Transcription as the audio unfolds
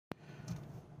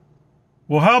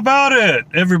Well, how about it,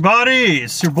 everybody?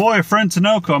 It's your boy, friend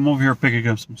Tinoco. I'm over here picking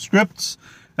up some scripts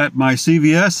at my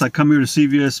CVS. I come here to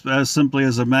CVS as simply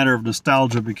as a matter of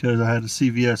nostalgia because I had a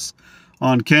CVS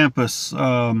on campus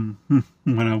when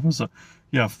I was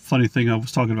funny thing, I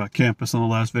was talking about campus on the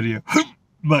last video.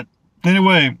 But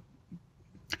anyway,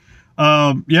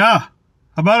 how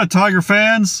about it, Tiger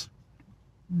fans?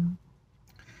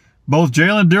 Both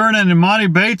Jalen Duren and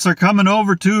Emoni Bates are coming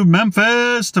over to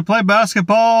Memphis to play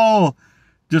basketball.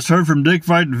 Just heard from Dick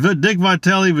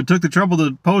Vitale even took the trouble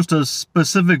to post a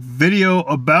specific video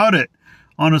about it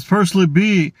on his personal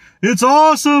B. It's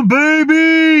awesome,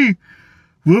 baby!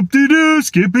 Whoop-de-doo,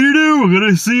 skippy-doo, we're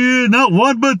gonna see not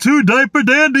one but two diaper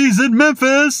dandies in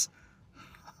Memphis.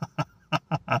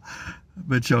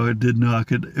 Bet y'all did know I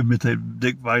could imitate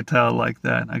Dick Vitale like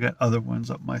that. I got other ones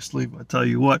up my sleeve, I tell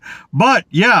you what. But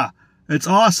yeah, it's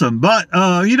awesome. But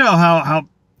you know how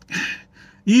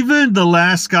even the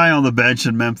last guy on the bench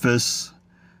in Memphis,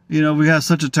 you know, we have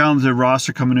such a talented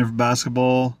roster coming in for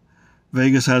basketball.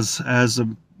 Vegas has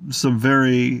some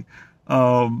very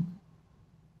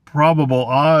probable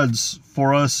odds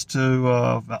for us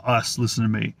to listen to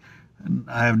me. And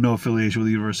I have no affiliation with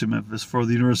the University of Memphis. For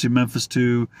the University of Memphis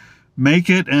to make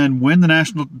it and win the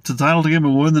national title game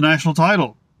and win the national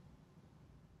title.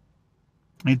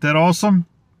 Ain't that awesome?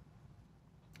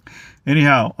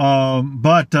 Anyhow,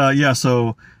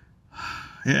 so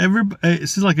it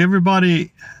seems like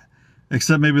everybody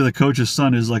except maybe the coach's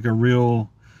son is like a real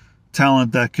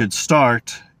talent that could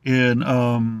start in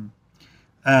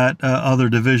at other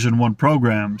Division I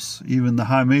programs, even the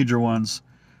high major ones.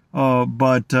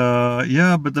 But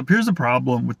here's the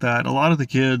problem with that. A lot of the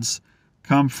kids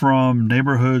come from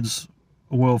neighborhoods,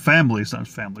 well, families, not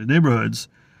family, neighborhoods,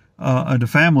 to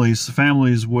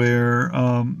families where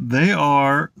they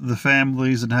are the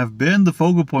families and have been the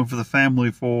focal point for the family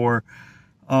for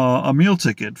a meal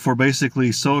ticket for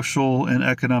basically social and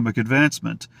economic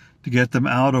advancement to get them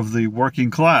out of the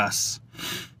working class.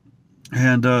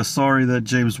 And sorry that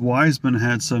James Wiseman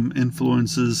had some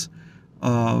influences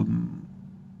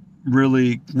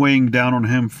really weighing down on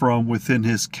him from within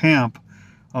his camp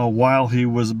while he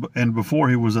was and before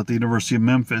he was at the University of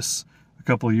Memphis a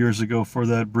couple of years ago for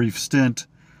that brief stint.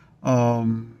 There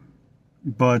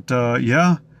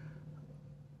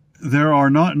are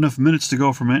not enough minutes to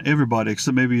go from everybody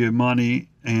except maybe Emoni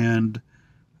and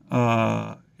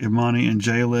Jalen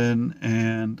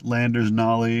and Landers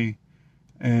Nolly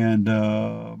and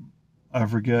I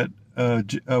forget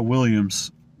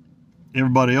Williams.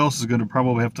 Everybody else is going to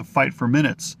probably have to fight for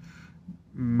minutes,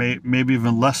 maybe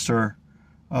even Lester.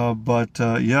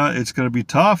 It's going to be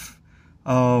tough.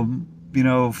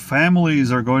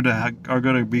 Families are going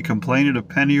to be complaining to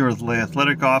Penny or the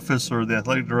athletic office or the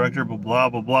athletic director, blah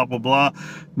blah blah blah blah.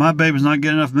 My baby's not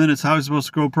getting enough minutes. How is he supposed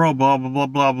to go pro? Blah blah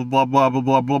blah blah blah blah blah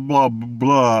blah blah blah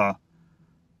blah.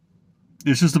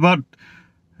 It's just about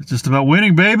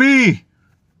winning, baby.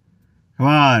 Come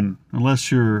on,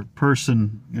 unless your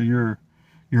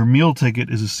meal ticket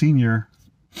is a senior,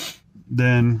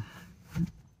 then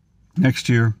next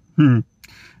year we'll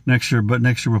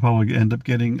probably end up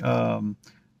getting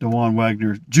DeJuan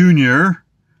Wagner Jr.,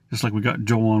 just like we got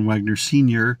DeJuan Wagner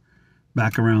Sr.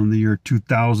 back around the year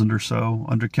 2000 or so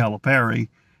under Calipari.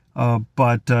 So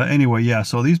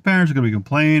these parents are going to be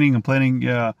complaining.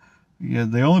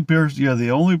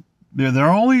 Their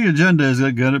only agenda is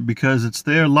going to, because it's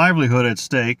their livelihood at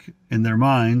stake in their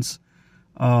minds,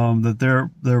 that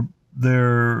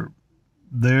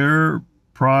their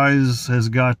prize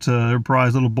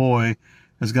little boy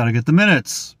has got to get the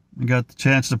minutes and got the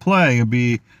chance to play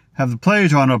and have the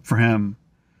plays drawn up for him.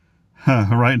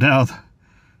 Right now,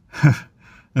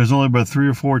 there's only about 3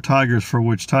 or 4 Tigers for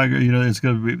which it's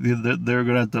going to be, they're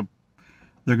going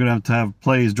to have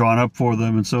plays drawn up for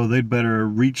them, and so they'd better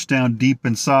reach down deep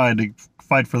inside to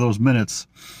fight for those minutes.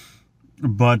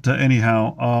 But so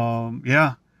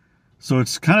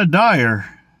it's kind of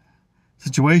dire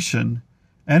situation,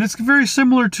 and it's very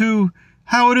similar to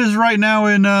how it is right now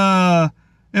in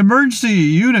emergency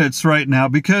units right now,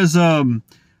 because some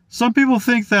people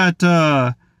think that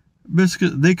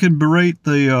they can berate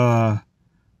the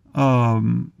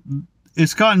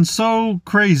it's gotten so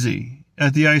crazy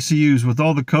at the ICUs with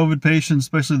all the COVID patients,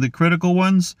 especially the critical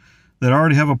ones that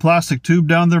already have a plastic tube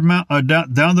down their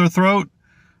down their throat.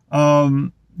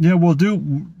 Give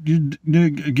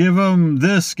them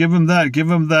this, give them that, give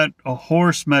them that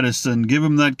horse medicine, give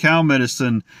them that cow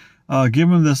medicine, give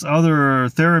them this other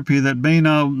therapy that may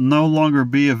no longer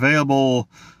be available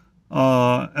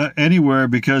anywhere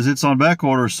because it's on back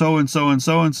order. So and so and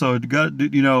so and so.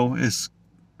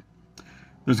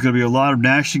 There's going to be a lot of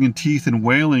gnashing of teeth and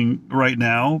wailing right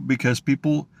now because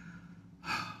people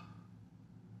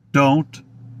don't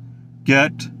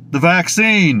get the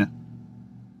vaccine.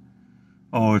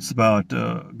 Oh, it's about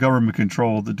government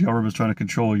control. The government's trying to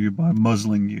control you by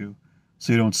muzzling you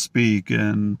so you don't speak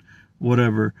and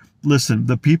whatever. Listen,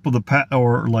 the people,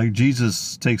 or like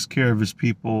Jesus takes care of his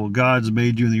people. God's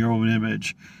made you in your own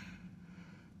image.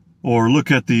 Or look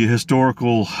at the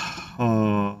historical,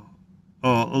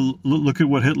 look at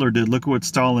what Hitler did. Look at what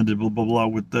Stalin did, blah, blah, blah,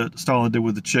 with the Stalin did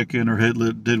with the chicken, or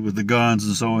Hitler did with the guns,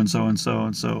 and so and so and so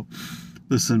and so.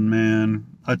 Listen, man,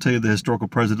 I tell you, the historical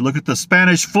president. Look at the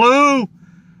Spanish flu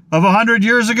of 100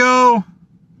 years ago.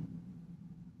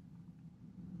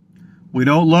 We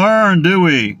don't learn, do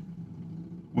we?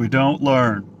 We don't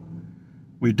learn.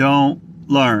 We don't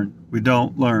learn. We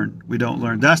don't learn. We don't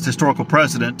learn. That's the historical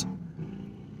precedent.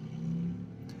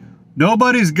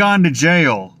 Nobody's gone to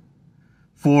jail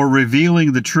for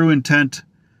revealing the true intent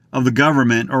of the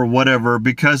government or whatever,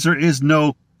 because there is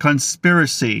no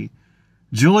conspiracy.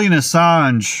 Julian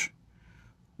Assange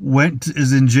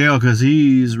is in jail because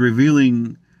he's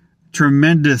revealing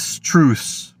tremendous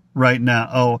truths right now.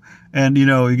 Oh, and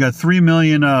you got 3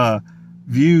 million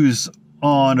views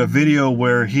on a video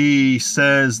where he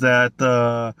says that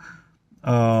the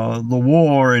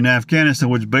war in Afghanistan,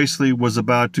 which basically was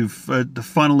about to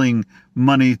funneling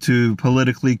money to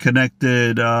politically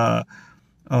connected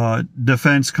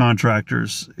defense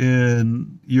contractors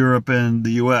in Europe and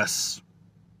the U.S.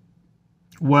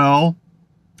 Well,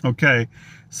 okay.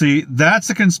 See, that's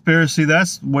a conspiracy.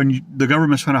 That's when the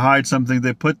government's trying to hide something.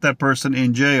 They put that person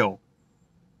in jail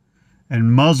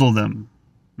and muzzle them.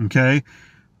 Okay?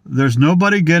 There's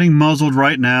nobody getting muzzled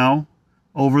right now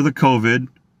over the COVID.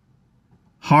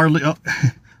 Hardly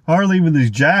even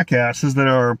these jackasses that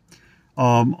are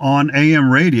on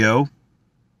AM radio.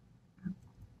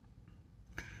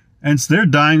 And so they're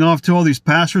dying off too. All these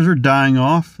pastors are dying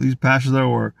off. These pastors that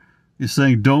were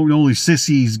saying don't only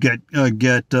sissies get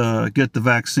the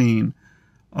vaccine,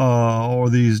 or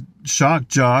these shock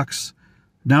jocks.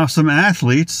 Now some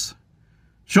athletes,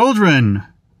 children,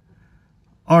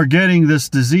 are getting this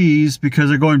disease because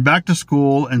they're going back to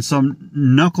school, and some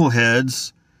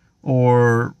knuckleheads,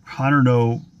 or I don't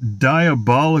know,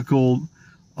 diabolical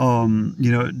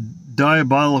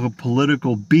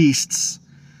political beasts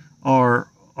are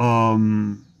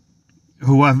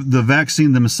who have the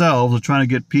vaccine themselves, are trying to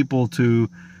get people to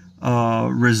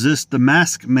resist the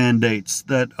mask mandates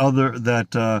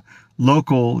that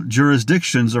local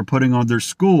jurisdictions are putting on their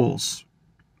schools.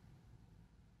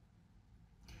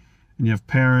 And you have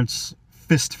parents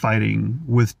fist fighting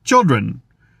with children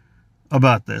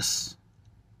about this.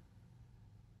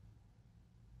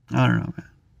 I don't know, man.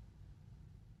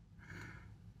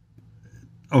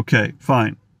 Okay,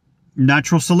 fine.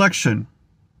 Natural selection.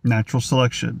 Natural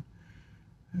selection.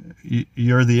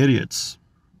 You're the idiots.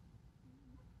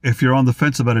 If you're on the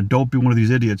fence about it, don't be one of these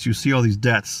idiots. You see all these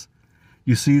deaths.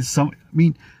 You see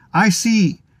I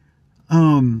see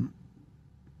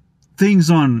things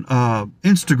on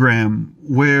Instagram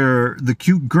where the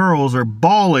cute girls are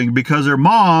bawling because their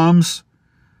moms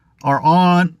are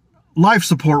on life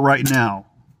support right now.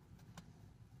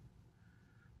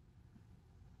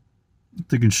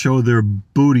 They can show their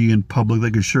booty in public.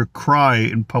 They can sure cry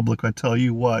in public. I tell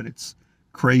you what, it's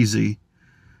crazy.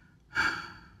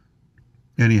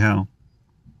 Anyhow,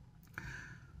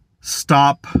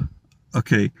 stop.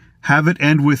 Okay, have it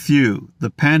end with you. The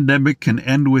pandemic can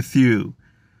end with you.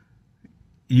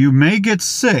 You may get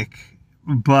sick,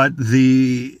 but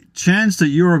the chance that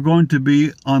you are going to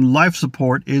be on life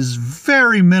support is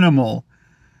very minimal.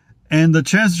 And the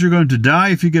chance that you're going to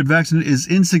die if you get vaccinated is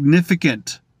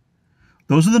insignificant.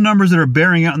 Those are the numbers that are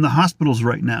bearing out in the hospitals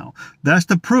right now. That's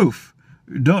the proof.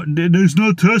 There's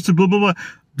no test, blah, blah, blah.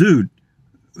 Dude,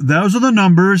 those are the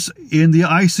numbers in the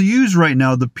ICUs right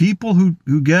now. The people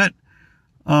who get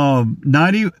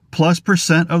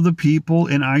 90+% of the people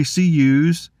in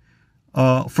ICUs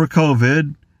for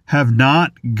COVID have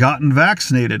not gotten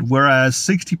vaccinated, whereas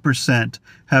 60%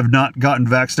 have not gotten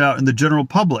vaxxed out in the general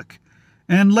public.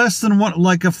 And less than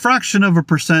a fraction of a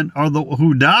percent are the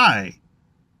who die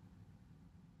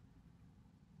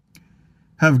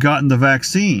have gotten the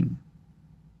vaccine.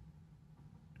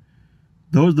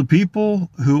 Those the people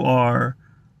who are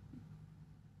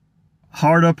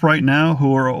hard up right now,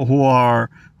 who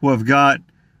have got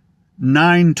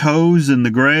 9 toes in the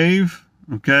grave,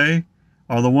 okay,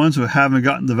 are the ones who haven't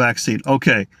gotten the vaccine.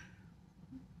 Okay.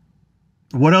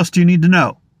 What else do you need to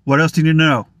know? What else do you need to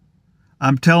know?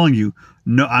 I'm telling you,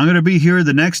 no, I'm going to be here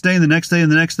the next day and the next day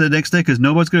and the next day because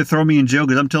nobody's going to throw me in jail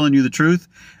because I'm telling you the truth.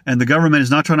 And the government is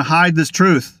not trying to hide this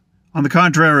truth. On the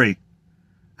contrary,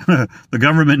 the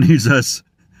government needs us.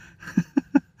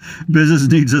 Business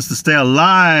needs us to stay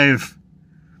alive.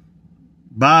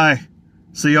 Bye.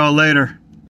 See y'all later.